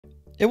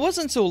It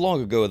wasn't so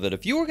long ago that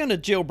if you were going to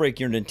jailbreak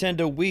your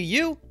Nintendo Wii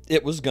U,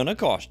 it was going to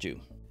cost you.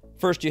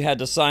 First you had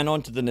to sign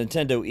on to the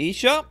Nintendo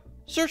eShop,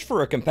 search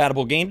for a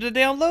compatible game to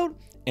download,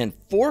 and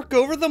fork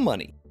over the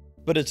money.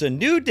 But it's a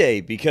new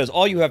day because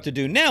all you have to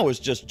do now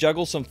is just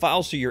juggle some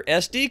files to your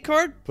SD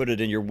card, put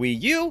it in your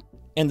Wii U,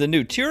 and the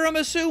new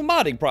Tiramisu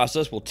modding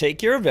process will take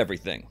care of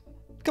everything.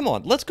 Come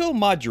on, let's go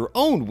mod your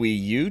own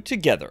Wii U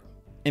together.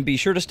 And be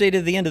sure to stay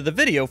to the end of the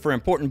video for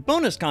important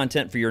bonus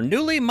content for your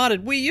newly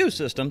modded Wii U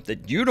system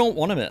that you don't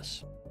want to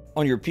miss.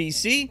 On your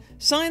PC,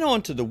 sign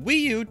on to the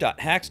Wii U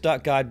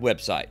Hacks.guide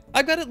website.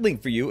 I've got it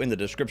linked for you in the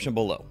description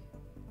below.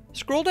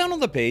 Scroll down on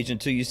the page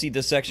until you see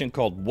the section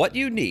called What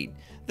You Need.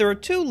 There are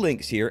two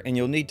links here and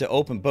you'll need to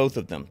open both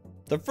of them.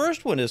 The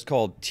first one is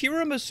called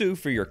Tiramisu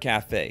for your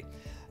cafe.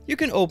 You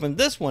can open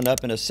this one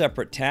up in a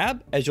separate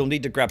tab as you'll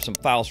need to grab some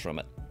files from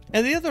it.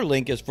 And the other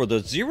link is for the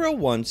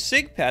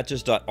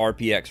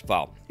 01𝐔𝐋𝐋.rpx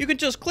file. You can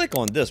just click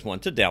on this one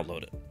to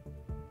download it.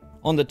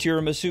 On the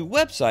Tiramisu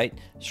website,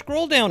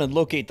 scroll down and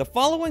locate the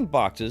following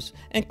boxes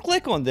and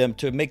click on them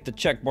to make the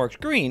check marks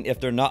green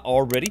if they're not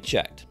already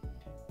checked.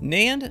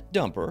 NAND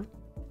Dumper,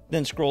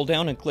 then scroll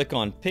down and click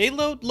on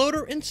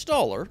PayloadLoader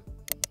Installer,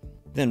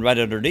 then right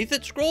underneath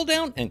it scroll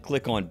down and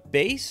click on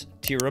Base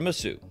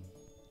Tiramisu.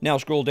 Now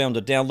scroll down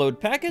to Download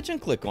Package and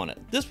click on it.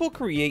 This will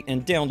create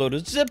and download a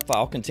zip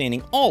file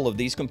containing all of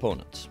these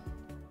components.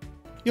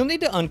 You'll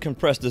need to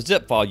uncompress the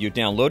zip file you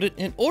downloaded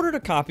in order to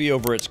copy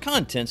over its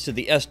contents to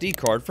the SD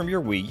card from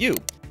your Wii U.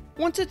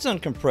 Once it's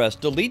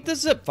uncompressed, delete the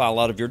zip file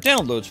out of your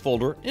Downloads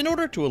folder in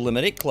order to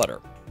eliminate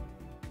clutter.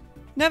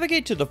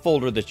 Navigate to the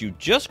folder that you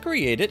just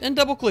created and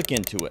double-click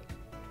into it.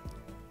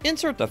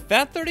 Insert the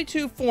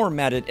FAT32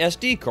 formatted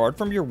SD card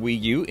from your Wii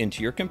U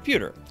into your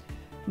computer.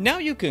 Now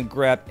you can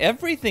grab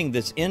everything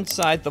that's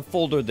inside the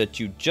folder that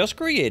you just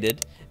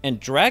created and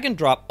drag and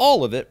drop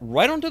all of it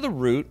right onto the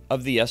root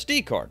of the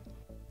SD card.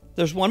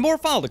 There's one more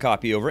file to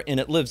copy over and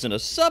it lives in a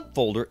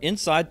subfolder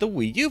inside the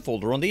Wii U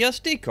folder on the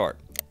SD card.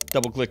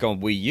 Double-click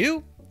on Wii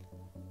U,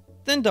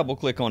 then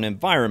double-click on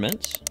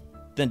Environments,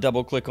 then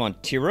double-click on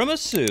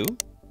Tiramisu,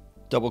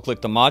 double-click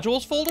the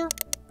Modules folder,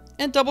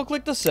 and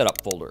double-click the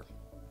Setup folder.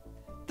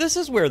 This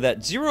is where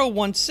that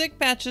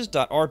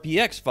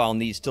 01𝐔𝐋𝐋.rpx file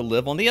needs to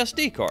live on the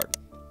SD card.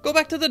 Go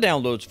back to the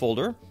Downloads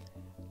folder,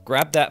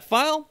 grab that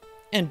file,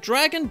 and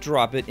drag and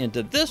drop it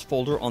into this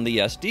folder on the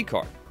SD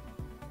card.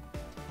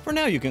 For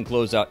now, you can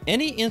close out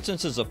any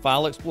instances of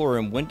File Explorer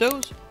in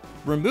Windows,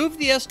 remove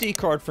the SD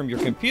card from your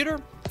computer,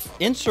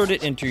 insert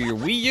it into your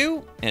Wii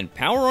U, and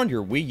power on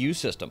your Wii U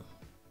system.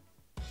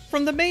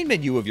 From the main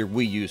menu of your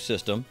Wii U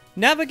system,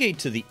 navigate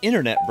to the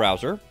Internet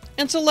browser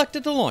and select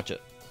it to launch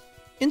it.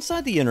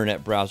 Inside the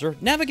Internet browser,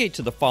 navigate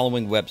to the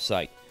following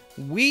website,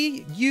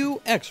 Wii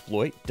U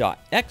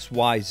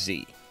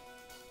Exploit.xyz.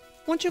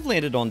 Once you've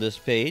landed on this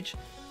page,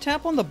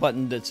 tap on the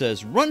button that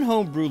says Run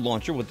Homebrew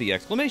Launcher with the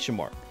exclamation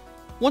mark.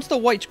 Once the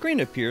white screen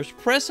appears,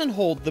 press and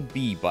hold the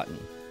B button.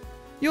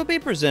 You'll be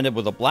presented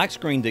with a black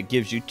screen that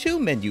gives you two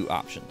menu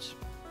options.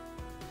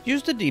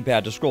 Use the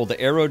D-pad to scroll the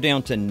arrow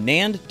down to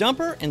NAND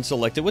Dumper and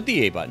select it with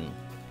the A button.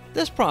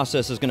 This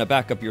process is going to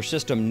back up your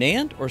system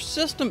NAND or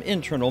system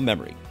internal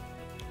memory.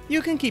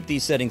 You can keep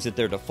these settings at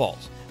their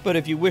defaults, but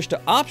if you wish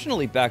to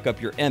optionally back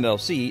up your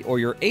MLC or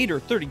your 8 or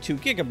 32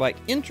 GB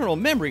internal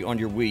memory on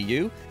your Wii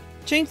U,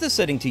 change the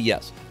setting to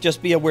yes.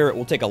 Just be aware it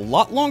will take a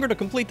lot longer to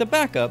complete the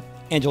backup,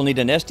 and you'll need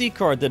an SD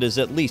card that is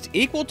at least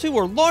equal to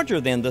or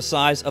larger than the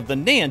size of the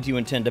NAND you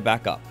intend to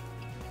back up.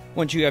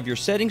 Once you have your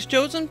settings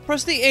chosen,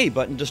 press the A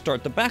button to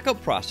start the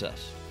backup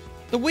process.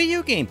 The Wii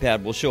U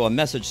Gamepad will show a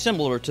message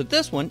similar to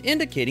this one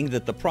indicating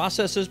that the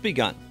process has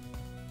begun.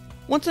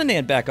 Once the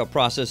NAND backup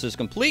process is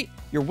complete,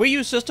 your Wii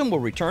U system will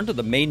return to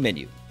the main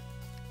menu.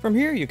 From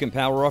here, you can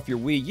power off your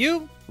Wii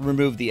U,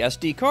 remove the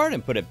SD card,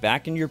 and put it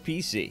back in your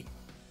PC.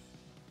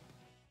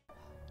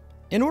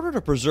 In order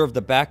to preserve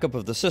the backup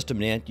of the system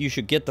NAND, you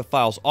should get the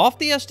files off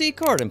the SD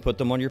card and put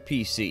them on your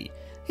PC.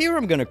 Here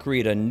I'm going to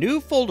create a new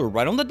folder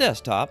right on the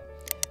desktop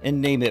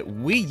and name it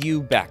Wii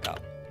U Backup.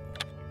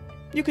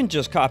 You can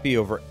just copy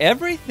over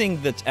everything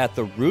that's at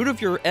the root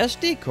of your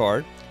SD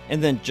card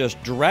and then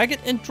just drag it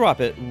and drop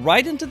it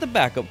right into the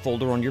backup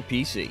folder on your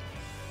PC.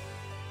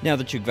 Now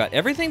that you've got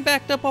everything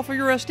backed up off of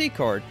your SD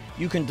card,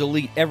 you can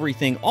delete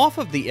everything off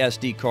of the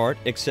SD card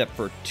except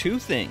for two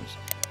things.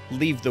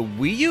 Leave the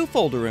Wii U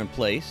folder in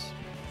place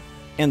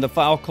and the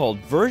file called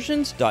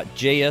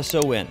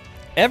versions.json.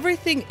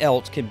 Everything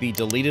else can be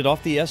deleted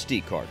off the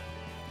SD card.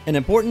 An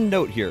important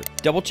note here,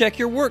 double check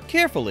your work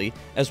carefully,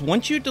 as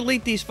once you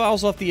delete these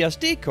files off the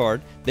SD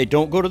card, they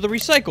don't go to the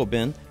recycle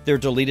bin, they're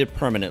deleted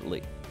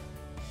permanently.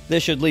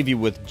 This should leave you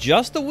with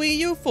just the Wii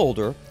U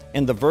folder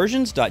and the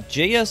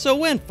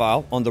versions.json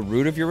file on the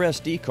root of your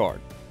SD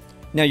card.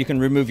 Now you can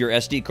remove your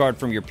SD card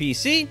from your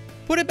PC,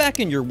 put it back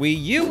in your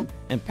Wii U,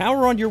 and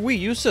power on your Wii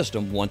U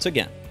system once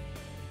again.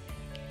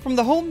 From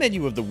the home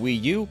menu of the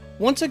Wii U,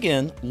 once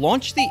again,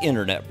 launch the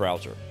Internet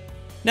browser.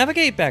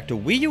 Navigate back to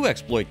Wii U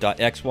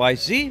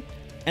Exploit.xyz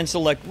and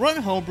select Run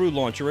Homebrew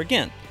Launcher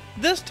again.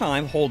 This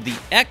time, hold the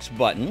X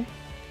button,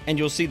 and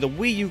you'll see the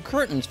Wii U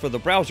curtains for the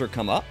browser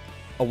come up,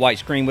 a white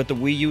screen with the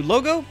Wii U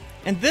logo,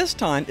 and this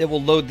time it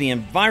will load the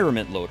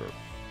environment loader.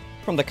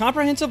 From the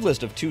comprehensive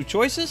list of 2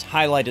 choices,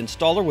 highlight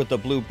Installer with the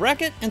blue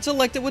bracket and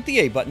select it with the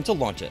A button to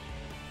launch it.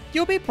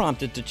 You'll be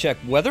prompted to check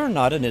whether or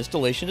not an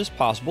installation is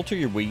possible to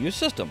your Wii U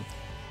system.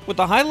 With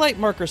the highlight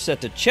marker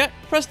set to check,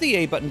 press the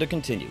A button to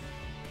continue.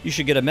 You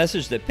should get a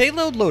message that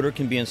PayloadLoader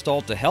can be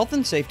installed to health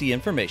and safety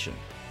information.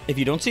 If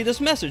you don't see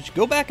this message,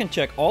 go back and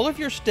check all of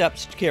your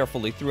steps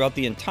carefully throughout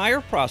the entire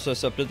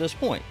process up to this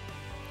point.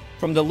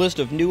 From the list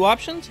of new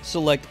options,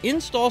 select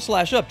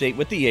Install/Update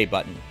with the A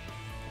button.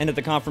 And at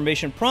the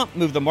confirmation prompt,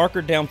 move the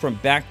marker down from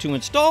Back to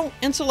Install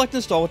and select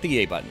Install with the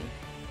A button.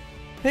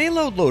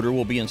 PayloadLoader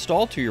will be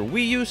installed to your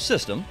Wii U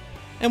system,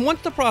 and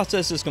once the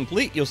process is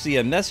complete, you'll see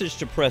a message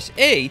to press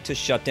A to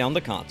shut down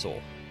the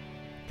console.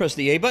 Press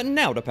the A button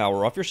now to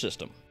power off your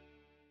system.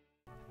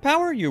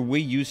 Power your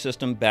Wii U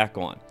system back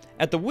on.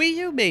 At the Wii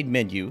U main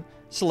menu,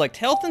 select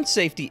Health and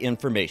Safety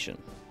Information.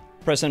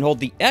 Press and hold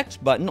the X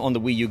button on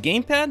the Wii U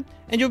Gamepad,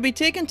 and you'll be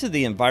taken to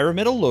the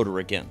environmental loader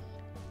again.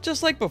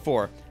 Just like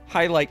before,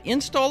 highlight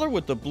Installer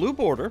with the blue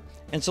border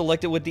and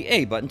select it with the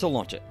A button to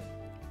launch it.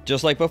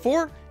 Just like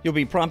before, you'll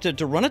be prompted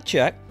to run a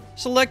check.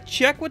 Select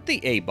Check with the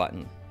A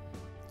button.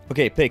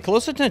 Okay, pay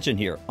close attention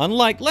here.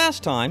 Unlike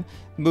last time,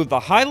 move the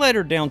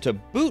highlighter down to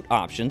Boot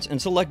Options and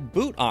select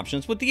Boot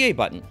Options with the A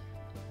button.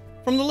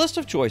 From the list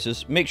of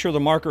choices, make sure the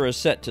marker is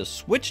set to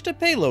Switch to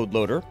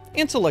PayloadLoader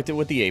and select it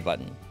with the A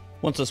button.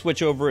 Once the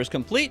switchover is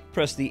complete,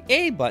 press the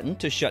A button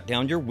to shut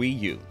down your Wii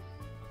U.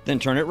 Then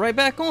turn it right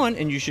back on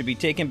and you should be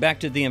taken back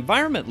to the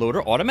environment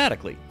loader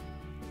automatically.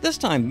 This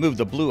time, move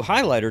the blue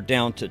highlighter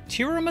down to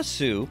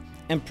Tiramisu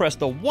and press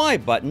the Y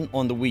button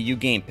on the Wii U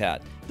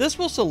Gamepad. This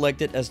will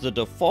select it as the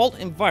default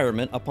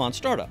environment upon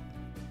startup.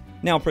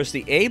 Now press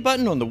the A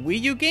button on the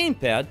Wii U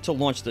Gamepad to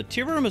launch the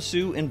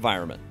Tiramisu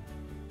environment.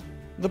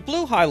 The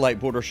blue highlight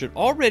border should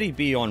already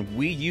be on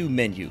Wii U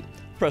menu.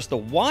 Press the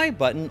Y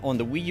button on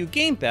the Wii U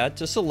Gamepad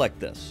to select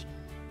this.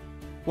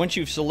 Once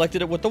you've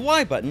selected it with the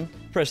Y button,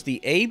 press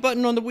the A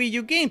button on the Wii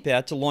U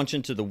Gamepad to launch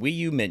into the Wii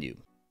U menu.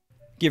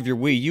 Give your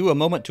Wii U a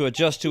moment to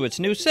adjust to its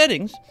new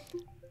settings,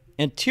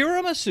 and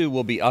Tiramisu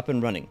will be up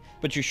and running.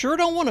 But you sure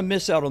don't want to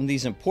miss out on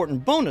these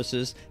important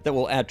bonuses that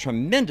will add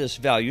tremendous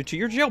value to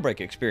your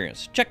jailbreak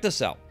experience. Check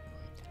this out.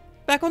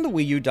 Back on the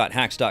Wii U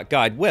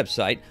Hacks.guide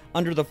website,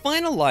 under the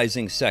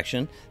Finalizing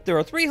section, there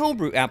are 3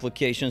 homebrew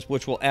applications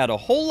which will add a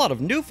whole lot of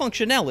new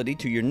functionality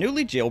to your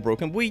newly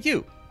jailbroken Wii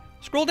U.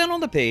 Scroll down on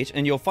the page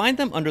and you'll find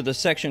them under the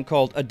section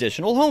called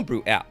Additional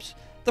Homebrew Apps.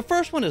 The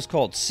first one is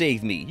called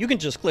Save Me. You can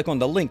just click on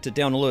the link to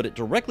download it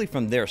directly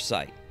from their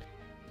site.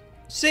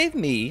 Save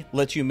Me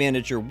lets you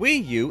manage your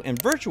Wii U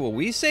and Virtual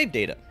Wii save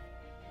data.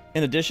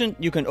 In addition,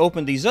 you can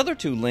open these other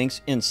 2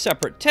 links in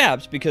separate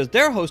tabs because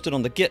they're hosted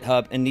on the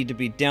GitHub and need to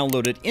be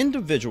downloaded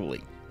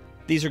individually.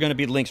 These are going to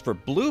be links for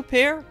Blue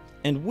Pair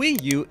and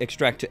Wii U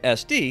Extract to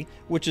SD,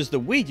 which is the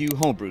Wii U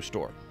Homebrew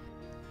store.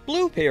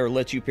 Blue Pair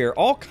lets you pair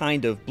all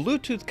kind of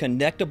Bluetooth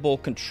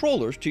connectable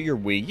controllers to your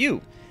Wii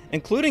U,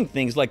 including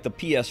things like the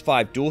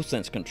PS5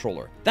 DualSense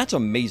controller. That's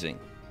amazing.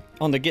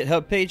 On the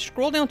GitHub page,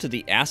 scroll down to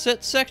the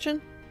Assets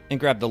section and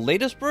grab the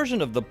latest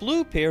version of the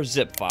Blue Pair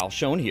zip file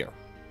shown here.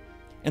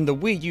 And the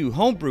Wii U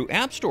Homebrew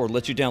App Store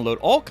lets you download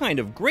all kind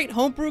of great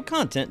homebrew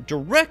content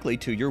directly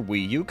to your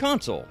Wii U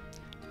console.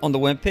 On the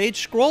web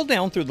page, scroll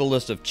down through the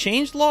list of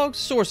changelogs,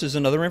 sources,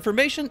 and other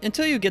information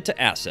until you get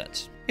to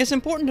Assets. It's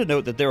important to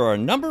note that there are a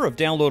number of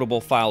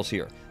downloadable files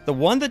here. The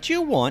one that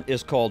you want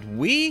is called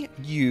Wii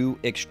U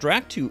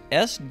Extract to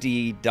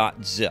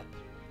SD.zip.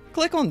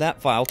 Click on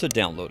that file to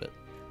download it.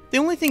 The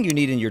only thing you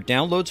need in your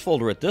Downloads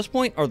folder at this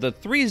point are the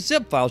 3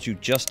 zip files you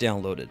just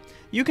downloaded.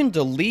 You can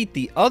delete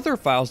the other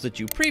files that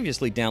you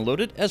previously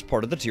downloaded as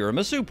part of the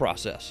Tiramisu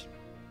process.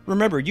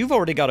 Remember, you've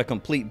already got a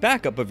complete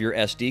backup of your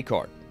SD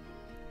card.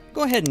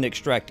 Go ahead and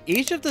extract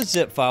each of the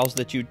zip files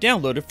that you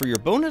downloaded for your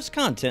bonus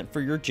content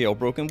for your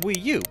jailbroken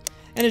Wii U.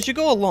 And as you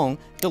go along,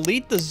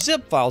 delete the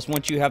zip files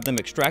once you have them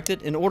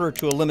extracted in order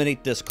to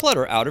eliminate this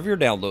clutter out of your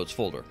Downloads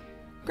folder.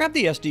 Grab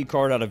the SD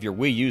card out of your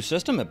Wii U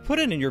system and put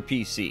it in your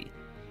PC.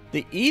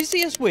 The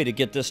easiest way to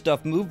get this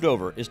stuff moved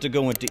over is to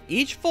go into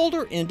each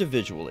folder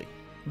individually.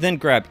 Then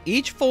grab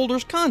each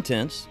folder's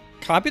contents,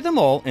 copy them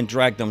all, and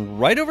drag them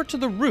right over to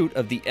the root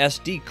of the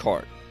SD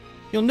card.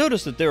 You'll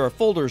notice that there are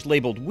folders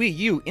labeled Wii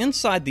U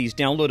inside these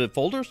downloaded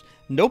folders.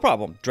 No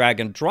problem, drag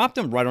and drop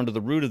them right onto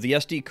the root of the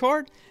SD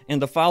card, and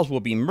the files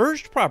will be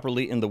merged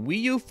properly in the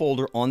Wii U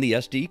folder on the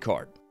SD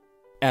card.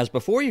 As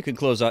before, you can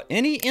close out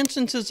any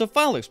instances of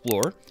File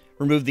Explorer,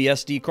 remove the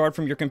SD card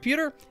from your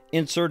computer,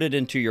 insert it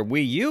into your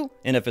Wii U,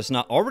 and if it's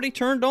not already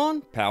turned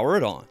on, power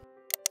it on.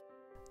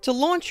 To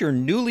launch your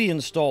newly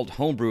installed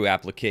homebrew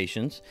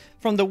applications,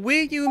 from the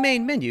Wii U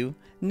main menu,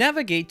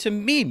 navigate to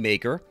Meme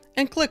Maker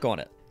and click on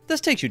it. This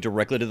takes you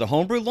directly to the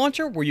Homebrew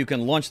Launcher where you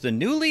can launch the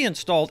newly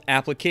installed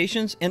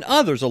applications and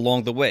others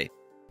along the way.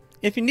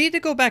 If you need to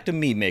go back to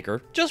Meme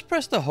Maker, just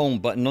press the Home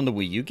button on the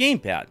Wii U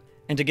Gamepad.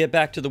 And to get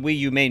back to the Wii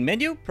U main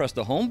menu, press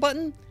the Home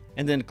button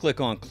and then click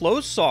on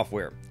Close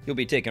Software. You'll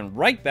be taken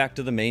right back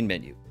to the main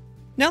menu.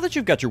 Now that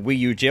you've got your Wii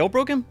U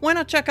jailbroken, why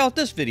not check out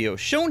this video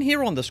shown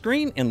here on the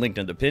screen and linked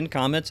in the pinned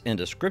comments and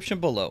description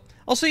below.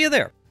 I'll see you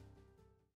there.